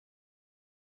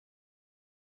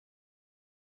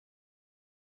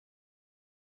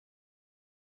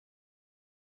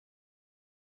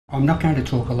I'm not going to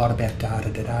talk a lot about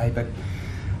data today, but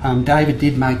David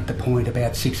did make the point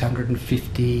about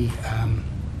 650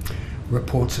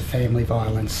 reports of family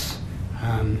violence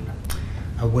a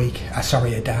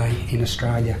day in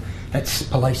Australia. That's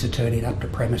police are turning up to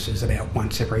premises about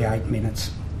once every 8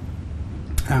 minutes.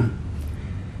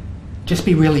 Just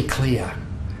be really clear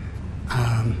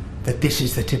that this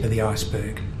is the tip of the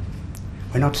iceberg.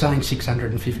 We're not saying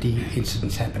 650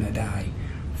 incidents happen a day.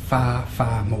 Far,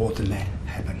 far more than that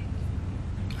happen.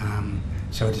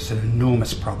 So it is an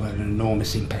enormous problem, an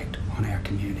enormous impact on our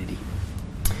community.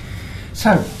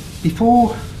 So,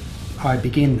 before I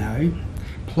begin though,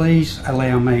 please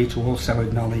allow me to also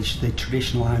acknowledge the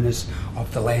traditional owners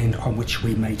of the land on which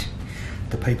we meet,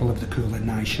 the people of the Kulin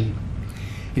Nation.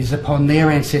 It is upon their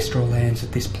ancestral lands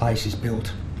that this place is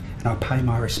built, and I pay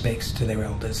my respects to their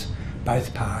elders,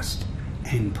 both past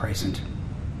and present.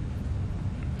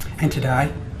 And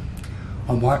today,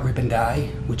 on White Ribbon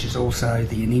Day, which is also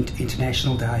the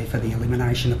International Day for the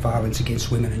Elimination of Violence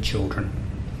Against Women and Children,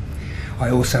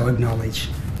 I also acknowledge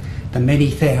the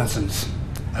many thousands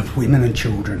of women and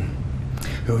children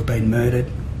who have been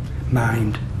murdered,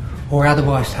 maimed, or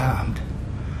otherwise harmed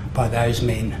by those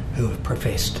men who have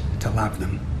professed to love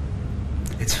them.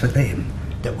 It's for them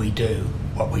that we do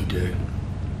what we do.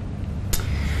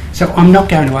 So I'm not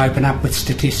going to open up with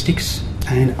statistics,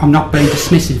 and I'm not being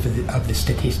dismissive of the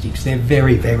statistics. They're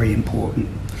very, very important.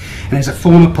 And as a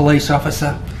former police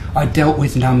officer, I dealt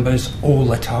with numbers all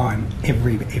the time,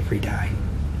 every day.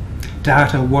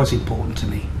 Data was important to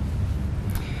me.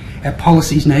 Our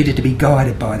policies needed to be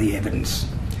guided by the evidence,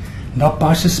 not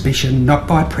by suspicion, not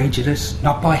by prejudice,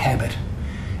 not by habit,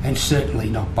 and certainly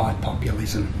not by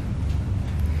populism.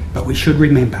 But we should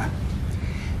remember,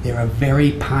 there are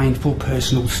very painful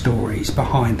personal stories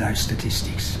behind those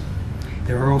statistics.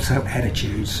 There are also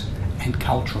attitudes and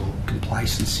cultural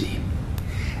complacency.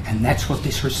 And that's what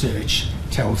this research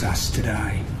tells us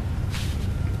today.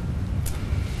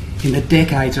 In the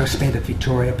decades I spent at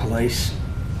Victoria Police,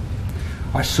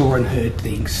 I saw and heard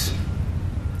things: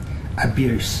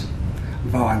 abuse,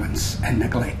 violence and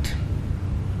neglect.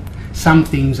 Some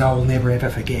things I'll never ever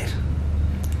forget.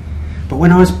 But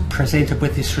when I was presented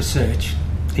with this research,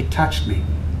 it touched me.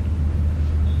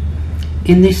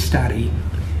 In this study,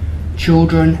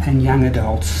 children and young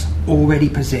adults already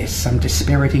possess some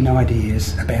dispiriting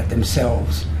ideas about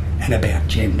themselves and about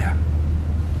gender.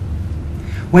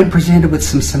 When presented with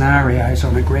some scenarios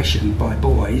on aggression by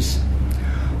boys,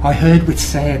 I heard with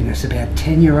sadness about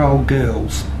 10-year-old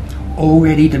girls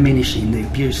already diminishing the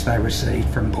abuse they received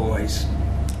from boys.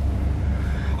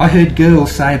 I heard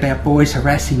girls say about boys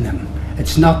harassing them,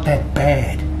 "It's not that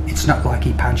bad, it's not like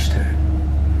he punched her."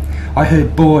 I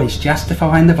heard boys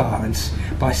justifying the violence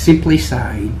by simply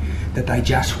saying that they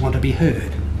just want to be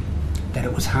heard, that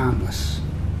it was harmless.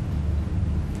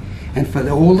 And for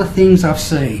all the things I've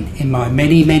seen in my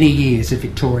many, many years at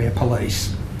Victoria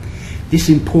Police, this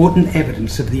important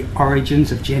evidence of the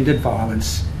origins of gendered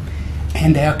violence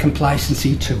and our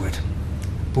complacency to it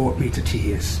brought me to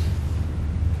tears.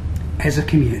 As a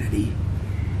community,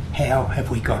 how have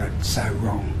we got it so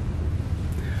wrong?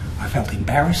 I felt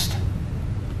embarrassed.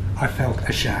 I felt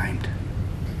ashamed.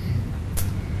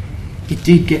 It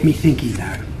did get me thinking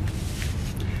though.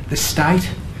 The state,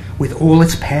 with all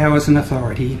its powers and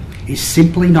authority, is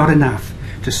simply not enough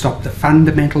to stop the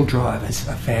fundamental drivers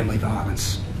of family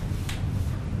violence.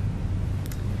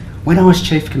 When I was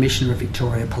Chief Commissioner of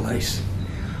Victoria Police,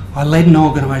 I led an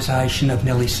organisation of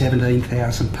nearly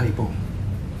 17,000 people,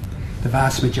 the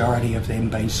vast majority of them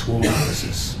being sworn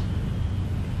officers.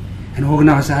 An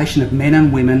organisation of men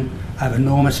and women of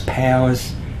enormous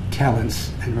powers,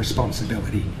 talents and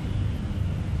responsibility.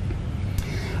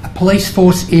 A police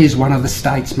force is one of the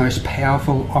state's most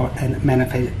powerful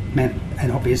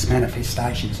and obvious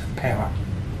manifestations of power.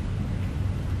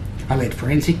 I led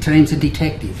forensic teams and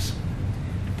detectives,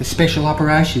 the Special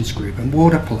Operations Group and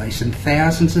Water Police, and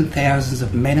thousands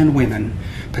of men and women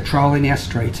patrolling our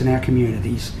streets and our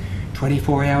communities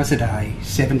 24 hours a day,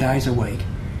 7 days a week,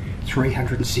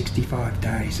 365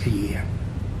 days a year.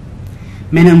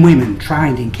 Men and women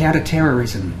trained in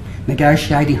counter-terrorism,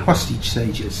 negotiating hostage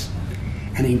seizures,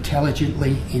 and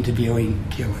intelligently interviewing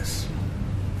killers.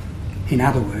 In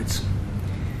other words,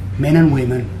 men and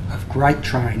women of great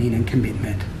training and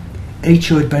commitment, each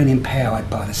who had been empowered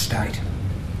by the state.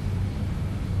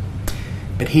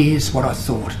 But here's what I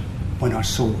thought when I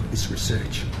saw this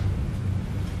research.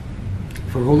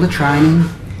 For all the training,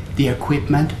 the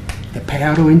equipment, the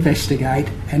power to investigate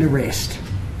and arrest,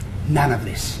 none of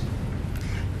this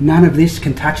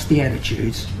can touch the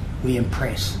attitudes we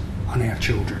impress on our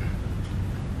children.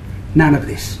 None of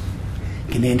this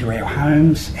can enter our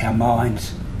homes, our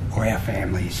minds, or our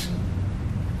families.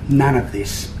 None of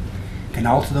this can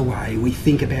alter the way we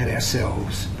think about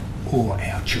ourselves or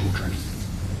our children.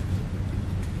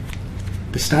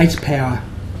 The state's power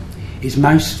is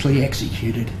mostly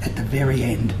executed at the very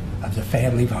end of the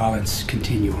family violence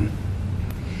continuum.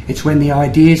 It's when the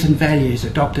ideas and values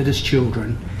adopted as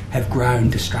children have grown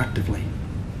destructively.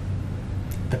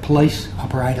 The police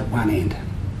operate at one end.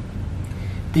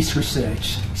 This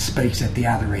research speaks at the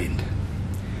other end,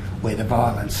 where the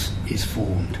violence is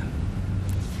formed.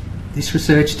 This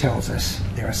research tells us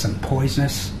there are some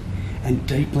poisonous and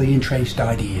deeply entrenched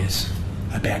ideas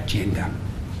about gender.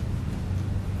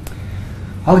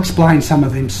 I'll explain some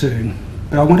of them soon,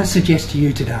 but I want to suggest to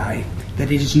you today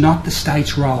that it is not the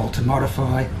state's role to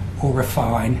modify or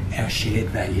refine our shared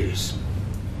values.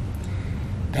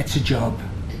 That's a job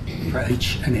for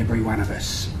each and every one of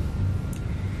us.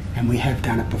 And we have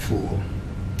done it before.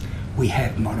 We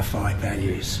have modified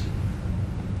values.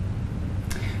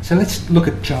 So let's look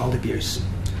at child abuse.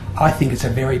 I think it's a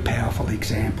very powerful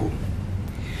example.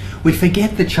 We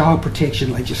forget that child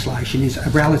protection legislation is a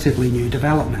relatively new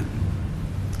development.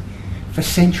 For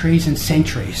centuries and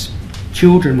centuries,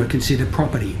 children were considered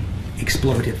property,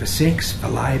 exploited for sex, for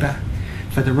labour,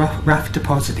 for the rough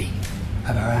depositing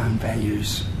of our own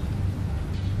values.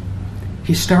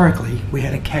 Historically, we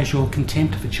had a casual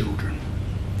contempt for children.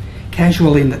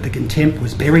 Casual in that the contempt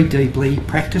was buried deeply,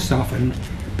 practised often,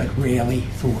 but rarely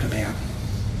thought about.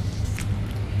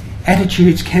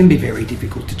 Attitudes can be very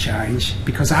difficult to change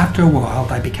because after a while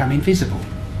they become invisible.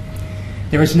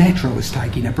 They're as natural as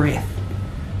taking a breath.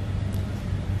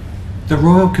 The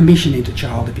Royal Commission into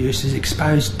Child Abuse has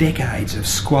exposed decades of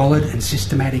squalid and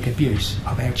systematic abuse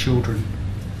of our children.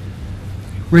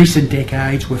 Recent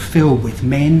decades were filled with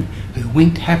men who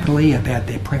winked happily about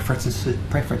their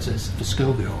preferences for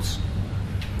schoolgirls.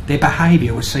 Their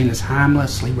behaviour was seen as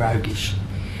harmlessly roguish.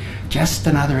 Just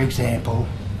another example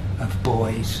of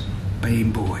boys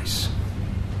being boys.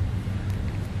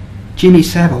 Jimmy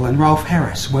Savile and Rolf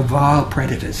Harris were vile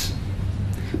predators,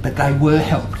 but they were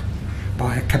helped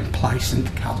by a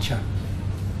complacent culture.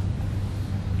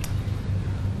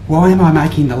 Why am I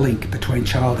making the link between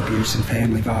child abuse and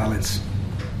family violence?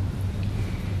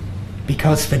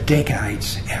 Because for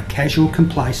decades, our casual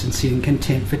complacency and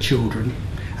contempt for children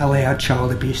allowed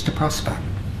child abuse to prosper.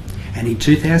 And in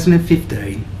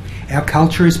 2015, our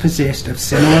culture is possessed of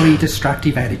similarly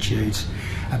destructive attitudes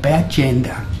about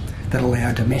gender that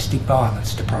allow domestic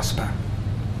violence to prosper.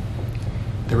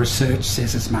 The research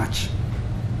says as much.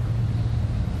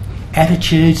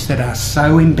 Attitudes that are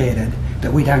so embedded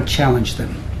that we don't challenge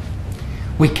them.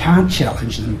 We can't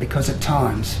challenge them because at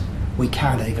times we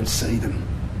can't even see them.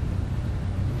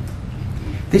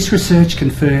 This research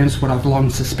confirms what I've long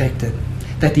suspected,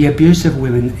 that the abuse of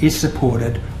women is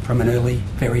supported from an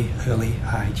very early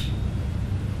age.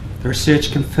 The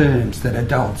research confirms that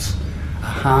adults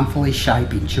are harmfully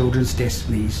shaping children's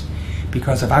destinies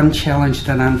because of unchallenged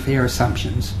and unfair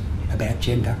assumptions about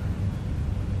gender.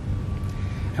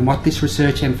 And what this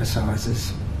research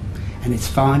emphasises, and its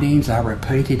findings are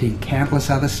repeated in countless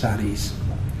other studies,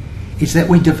 is that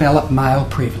we develop male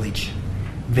privilege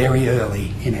very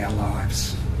early in our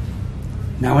lives.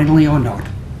 Knowingly or not,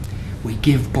 we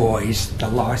give boys the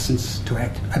licence to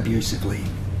act abusively,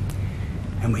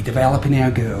 and we develop in our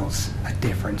girls a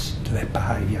deference to that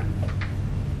behaviour.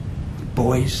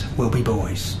 Boys will be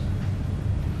boys,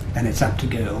 and it's up to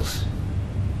girls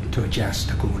to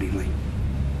adjust accordingly.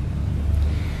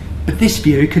 But this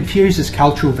view confuses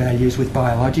cultural values with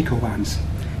biological ones.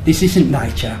 This isn't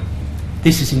nature,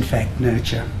 this is in fact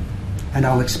nurture, and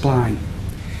I'll explain.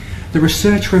 The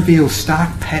research reveals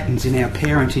stark patterns in our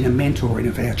parenting and mentoring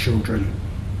of our children.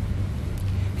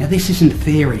 Now this isn't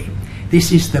theory,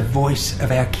 this is the voice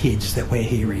of our kids that we're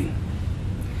hearing.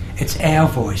 It's our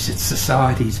voice, it's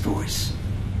society's voice.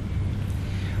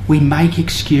 We make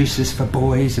excuses for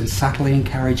boys and subtly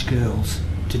encourage girls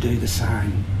to do the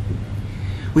same.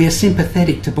 We are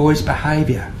sympathetic to boys'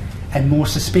 behaviour and more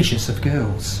suspicious of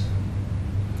girls.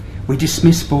 We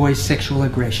dismiss boys' sexual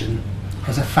aggression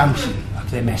as a function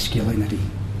of their masculinity.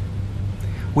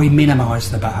 We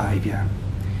minimise the behaviour.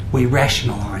 We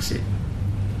rationalise it.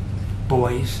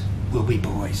 Boys will be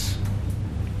boys.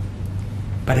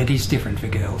 But it is different for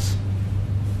girls.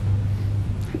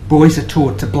 Boys are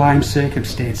taught to blame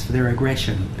circumstance for their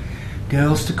aggression,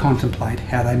 girls to contemplate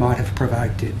how they might have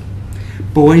provoked it.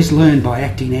 Boys learn by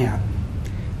acting out,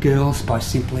 girls by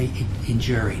simply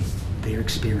enduring their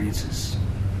experiences.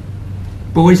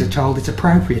 Boys are told it's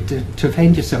appropriate to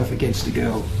defend yourself against a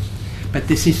girl, but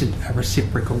this isn't a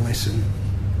reciprocal lesson.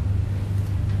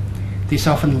 This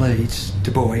often leads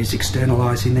to boys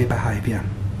externalising their behaviour.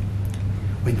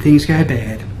 When things go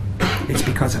bad, it's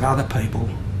because of other people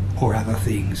or other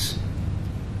things.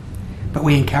 But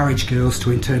we encourage girls to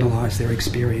internalise their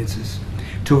experiences,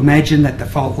 to imagine that the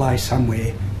fault lays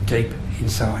somewhere deep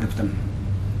inside of them.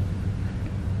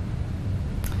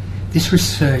 This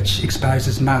research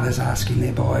exposes mothers asking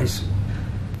their boys,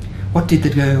 what did the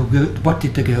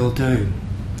girl do?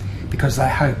 Because they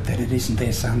hope that it isn't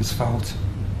their son's fault.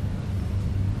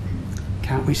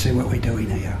 Can't we see what we're doing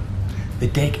here? The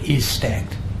deck is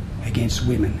stacked against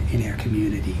women in our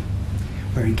community.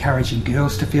 We're encouraging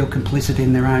girls to feel complicit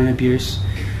in their own abuse.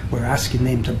 We're asking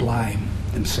them to blame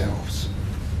themselves.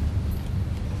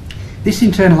 This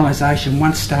internalisation,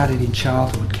 once started in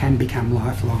childhood, can become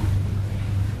lifelong.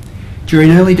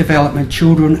 During early development,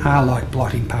 children are like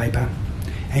blotting paper,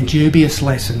 and dubious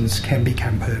lessons can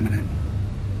become permanent.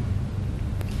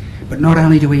 But not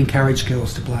only do we encourage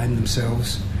girls to blame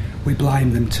themselves, we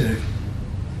blame them too.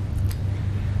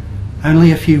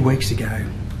 Only a few weeks ago,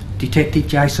 Detective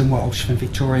Jason Walsh from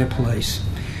Victoria Police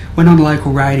went on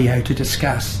local radio to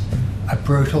discuss a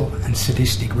brutal and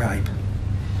sadistic rape.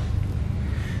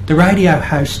 The radio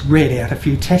host read out a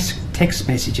few text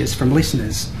messages from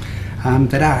listeners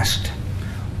that asked,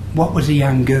 what was a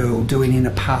young girl doing in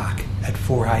a park at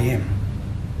 4 a.m?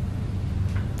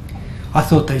 I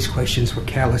thought these questions were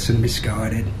callous and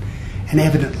misguided, and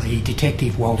evidently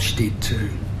Detective Walsh did too.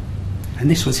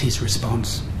 And this was his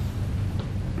response.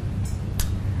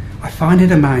 I find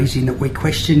it amazing that we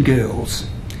question girls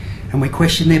and we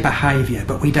question their behaviour,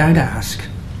 but we don't ask,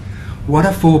 what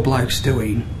are four blokes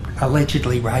doing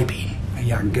allegedly raping a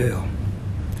young girl?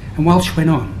 And Walsh went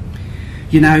on,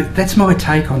 you know, that's my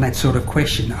take on that sort of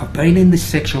question. I've been in this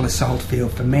sexual assault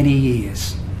field for many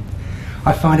years.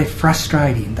 I find it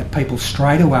frustrating that people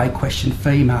straight away question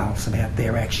females about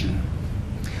their action.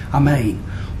 I mean,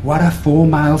 what are four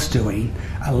males doing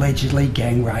allegedly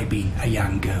gang raping a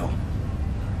young girl?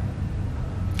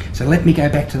 So let me go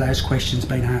back to those questions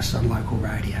being asked on local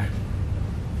radio.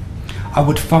 I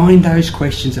would find those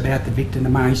questions about the victim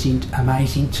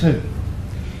amazing too,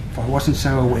 if I wasn't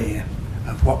so aware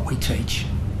of what we teach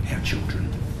our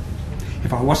children.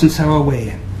 If I wasn't so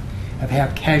aware of how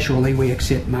casually we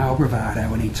accept male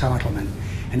bravado and entitlement,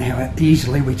 and how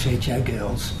easily we teach our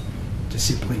girls to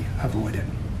simply avoid it.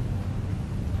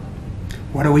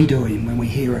 What are we doing when we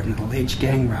hear of an alleged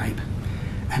gang rape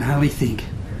and only think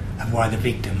of why the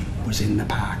victim was in the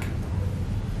park?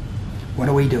 What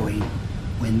are we doing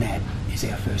when that is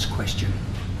our first question?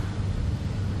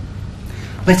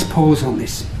 Let's pause on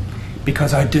this,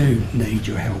 because I do need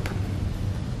your help.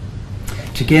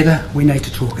 Together we need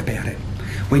to talk about it.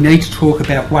 We need to talk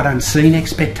about what unseen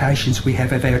expectations we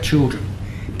have of our children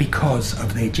because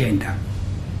of their gender.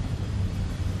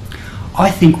 I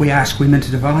think we ask women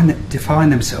to define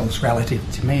themselves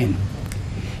relative to men.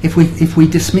 If we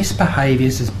dismiss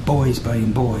behaviours as boys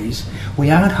being boys, we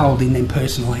aren't holding them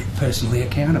personally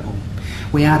accountable.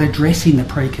 We aren't addressing the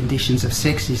preconditions of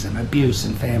sexism, abuse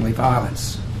and family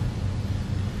violence.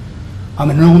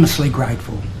 I'm enormously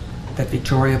grateful that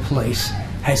Victoria Police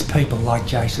has people like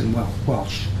Jason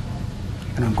Walsh,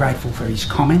 and I'm grateful for his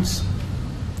comments.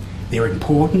 They're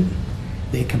important,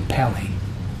 they're compelling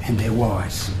and they're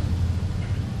wise.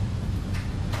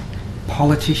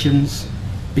 Politicians,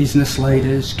 business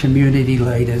leaders, community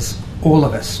leaders, all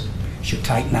of us should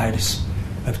take notice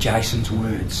of Jason's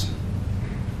words.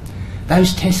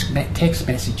 Those text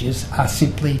messages are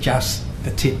simply just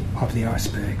the tip of the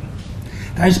iceberg.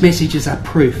 Those messages are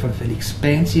proof of an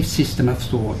expansive system of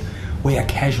thought we are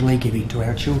casually giving to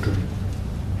our children.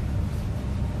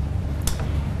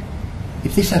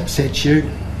 If this upsets you,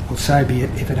 well, so be it.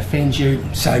 If it offends you,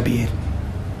 so be it.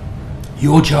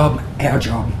 Your job, our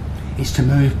job, is to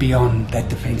move beyond that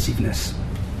defensiveness.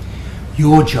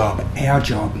 Your job, our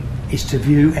job, is to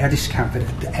view our discomfort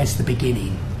as the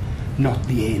beginning, not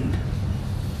the end.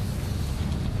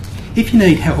 If you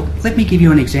need help, let me give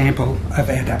you an example of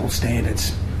our double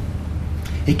standards.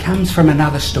 It comes from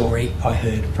another story I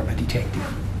heard from a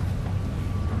detective.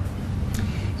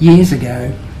 Years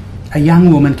ago, a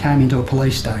young woman came into a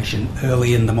police station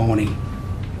early in the morning.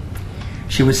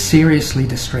 She was seriously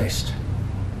distressed.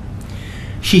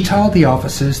 She told the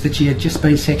officers that she had just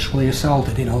been sexually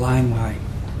assaulted in a laneway.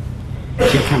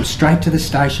 She had come straight to the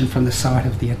station from the site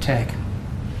of the attack.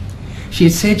 She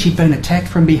had said she'd been attacked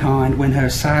from behind when her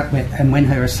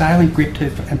assailant gripped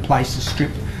her and placed a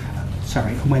strip.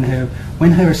 When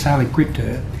her assailant gripped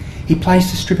her, he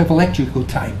placed a strip of electrical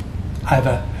tape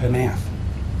over her mouth.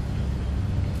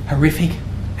 Horrific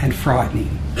and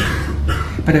frightening,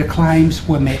 but her claims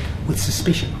were met with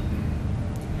suspicion.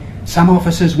 Some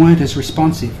officers weren't as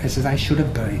responsive as they should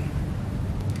have been.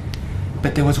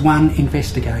 But there was one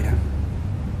investigator,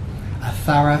 a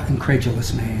thorough and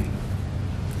credulous man.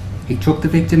 He took the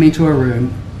victim into a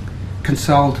room,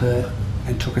 consoled her,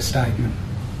 and took a statement.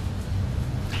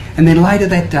 And then later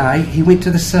that day, he went to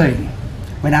the scene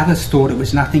when others thought it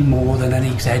was nothing more than an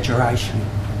exaggeration.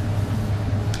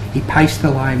 He paced the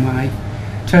laneway,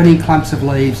 turning clumps of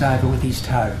leaves over with his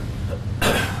toe.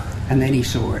 And then he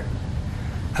saw it,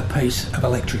 a piece of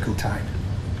electrical tape.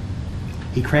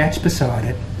 He crouched beside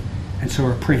it and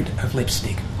saw a print of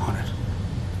lipstick on it.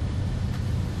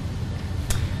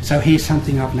 So here's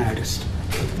something I've noticed.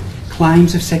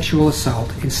 Claims of sexual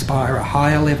assault inspire a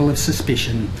higher level of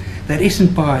suspicion that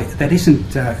isn't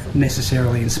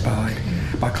necessarily inspired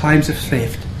by claims of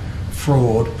theft,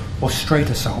 fraud or street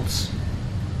assaults.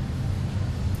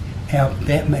 Our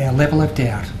level of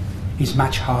doubt is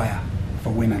much higher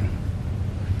for women.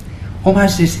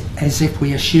 Almost as if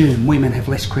we assume women have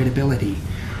less credibility,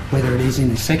 whether it is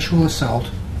in a sexual assault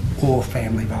or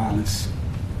family violence.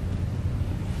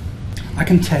 I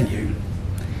can tell you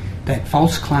that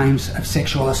false claims of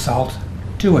sexual assault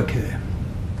do occur,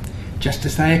 just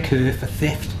as they occur for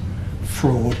theft,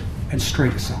 fraud and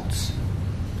street assaults.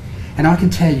 And I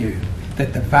can tell you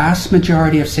that the vast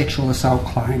majority of sexual assault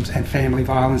claims and family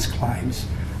violence claims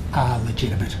are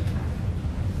legitimate.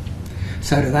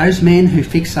 So to those men who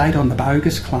fixate on the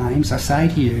bogus claims, I say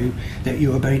to you that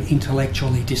you are being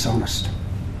intellectually dishonest.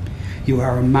 You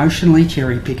are emotionally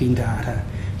cherry-picking data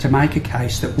to make a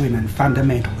case that women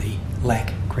fundamentally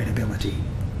lack credibility.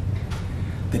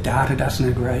 The data doesn't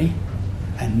agree,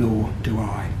 and nor do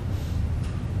I.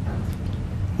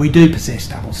 We do possess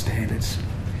double standards.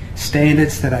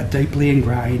 Standards that are deeply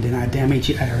ingrained and are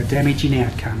a damaging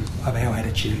outcome of our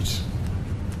attitudes.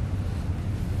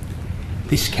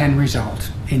 This can result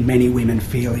in many women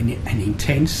feeling an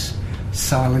intense,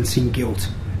 silencing guilt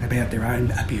about their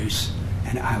own abuse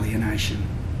and alienation.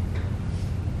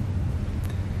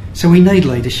 So we need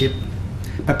leadership,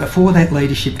 but before that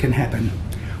leadership can happen,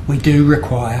 we do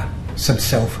require some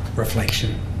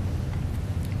self-reflection.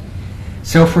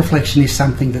 Self-reflection is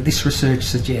something that this research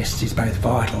suggests is both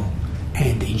vital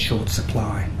and in short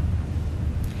supply.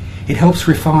 It helps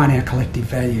refine our collective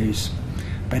values,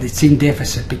 but it's in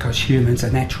deficit because humans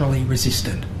are naturally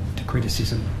resistant to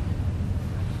criticism.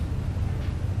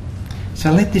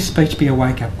 So let this speech be a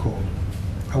wake-up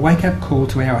call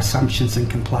to our assumptions and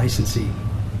complacency.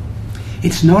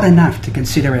 It's not enough to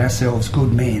consider ourselves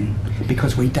good men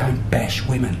because we don't bash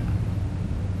women.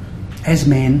 As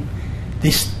men,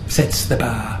 this sets the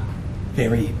bar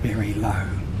very, very low,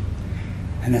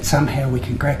 and that somehow we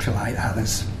congratulate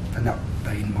others for not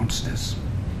being monsters.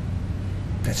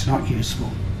 That's not useful,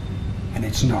 and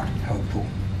it's not helpful.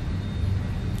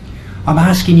 I'm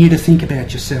asking you to think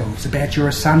about yourselves, about your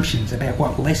assumptions, about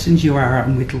what lessons you are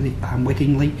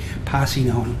unwittingly passing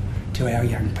on to our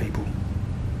young people.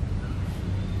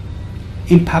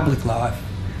 In public life,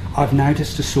 I've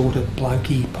noticed a sort of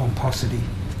blokey pomposity,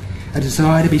 a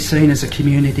desire to be seen as a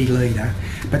community leader,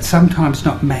 but sometimes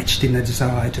not matched in the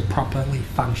desire to properly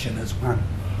function as one.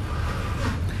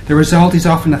 The result is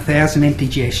often 1,000 empty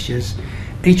gestures,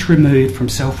 each removed from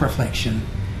self-reflection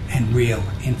and real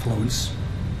influence.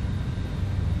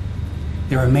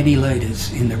 There are many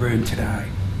leaders in the room today.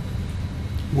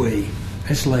 We,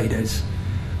 as leaders,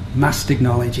 must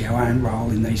acknowledge our own role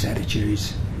in these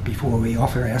attitudes before we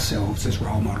offer ourselves as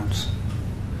role models.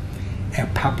 Our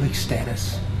public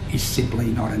status is simply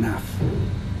not enough.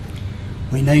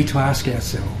 We need to ask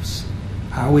ourselves,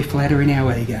 are we flattering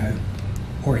our ego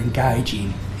or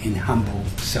engaging in humble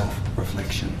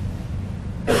self-reflection?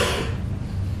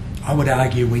 I would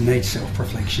argue we need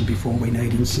self-reflection before we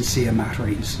need insincere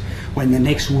mutterings when the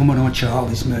next woman or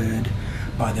child is murdered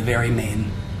by the very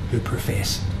men who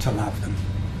profess to love them.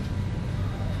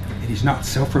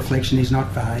 Self-reflection is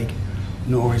not vague,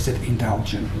 nor is it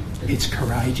indulgent. It's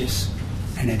courageous,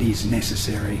 and it is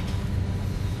necessary.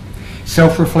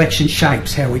 Self-reflection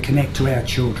shapes how we connect to our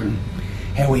children,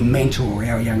 how we mentor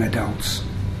our young adults.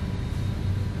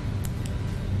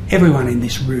 Everyone in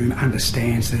this room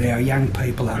understands that our young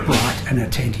people are bright and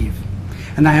attentive,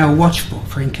 and they are watchful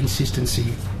for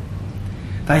inconsistency.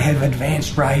 They have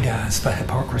advanced radars for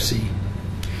hypocrisy.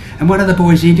 And one of the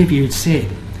boys interviewed said,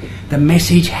 the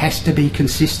message has to be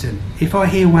consistent. If I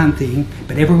hear one thing,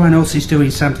 but everyone else is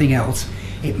doing something else,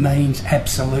 it means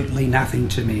absolutely nothing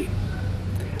to me.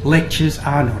 Lectures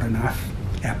are not enough.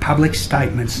 Our public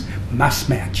statements must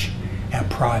match our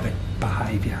private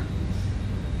behaviour.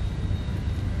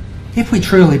 If we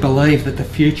truly believe that the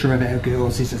future of our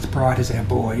girls is as bright as our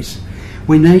boys,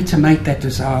 we need to meet that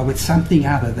desire with something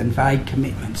other than vague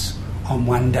commitments on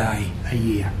one day a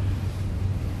year.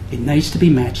 It needs to be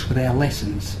matched with our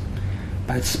lessons,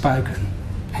 both spoken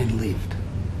and lived.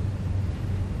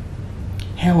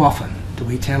 How often do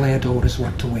we tell our daughters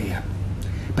what to wear,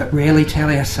 but rarely tell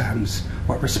our sons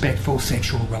what respectful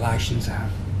sexual relations are?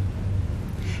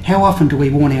 How often do we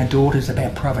warn our daughters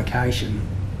about provocation,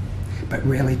 but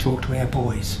rarely talk to our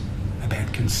boys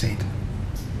about consent?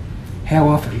 How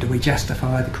often do we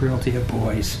justify the cruelty of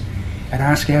boys and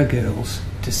ask our girls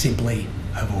to simply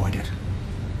avoid it?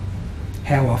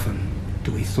 How often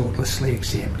do we thoughtlessly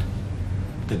accept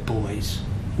that boys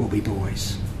will be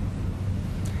boys?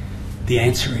 The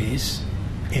answer is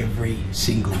every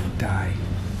single day.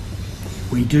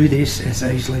 We do this as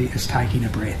easily as taking a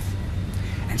breath,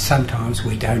 and sometimes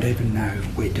we don't even know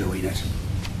we're doing it.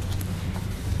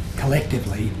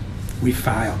 Collectively, we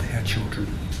failed our children.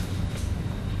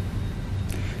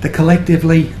 The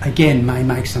collectively, again, may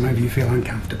make some of you feel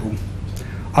uncomfortable.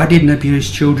 I didn't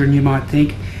abuse children, you might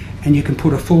think, and you can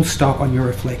put a full stop on your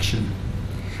reflection.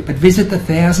 But visit the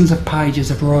thousands of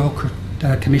pages of Royal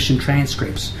Commission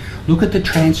transcripts. Look at the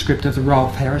transcript of the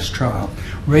Rolf Harris trial.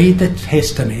 Read the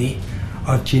testimony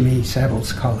of Jimmy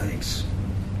Savile's colleagues.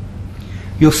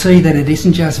 You'll see that it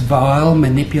isn't just vile,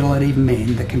 manipulative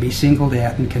men that can be singled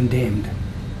out and condemned.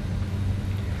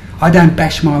 I don't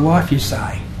bash my wife, you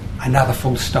say. Another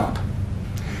full stop.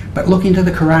 But look into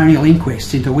the coronial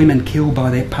inquests into women killed by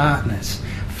their partners.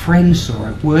 Friends saw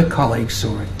it, work colleagues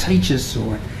saw it, teachers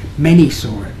saw it, many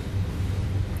saw it.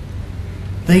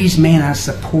 These men are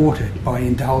supported by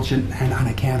indulgent and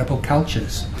unaccountable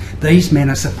cultures. These men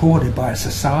are supported by a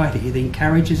society that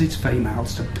encourages its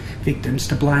victims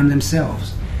to blame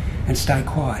themselves and stay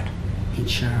quiet in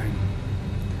shame.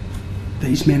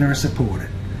 These men are supported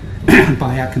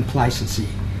by our complacency,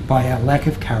 by our lack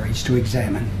of courage to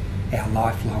examine our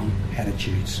lifelong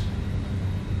attitudes.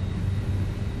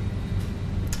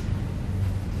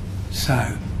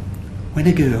 So, when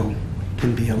a girl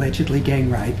can be allegedly gang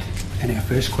raped, and our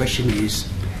first question is,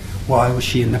 why was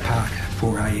she in the park at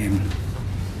 4 a.m?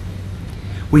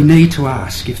 We need to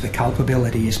ask if the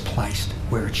culpability is placed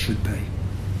where it should be.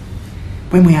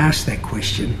 When we ask that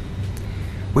question,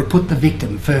 we put the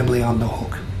victim firmly on the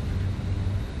hook.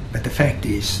 But the fact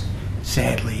is,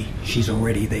 sadly, she's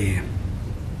already there.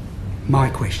 My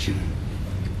question,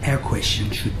 our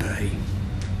question should be,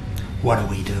 what are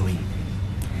we doing?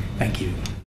 Thank you.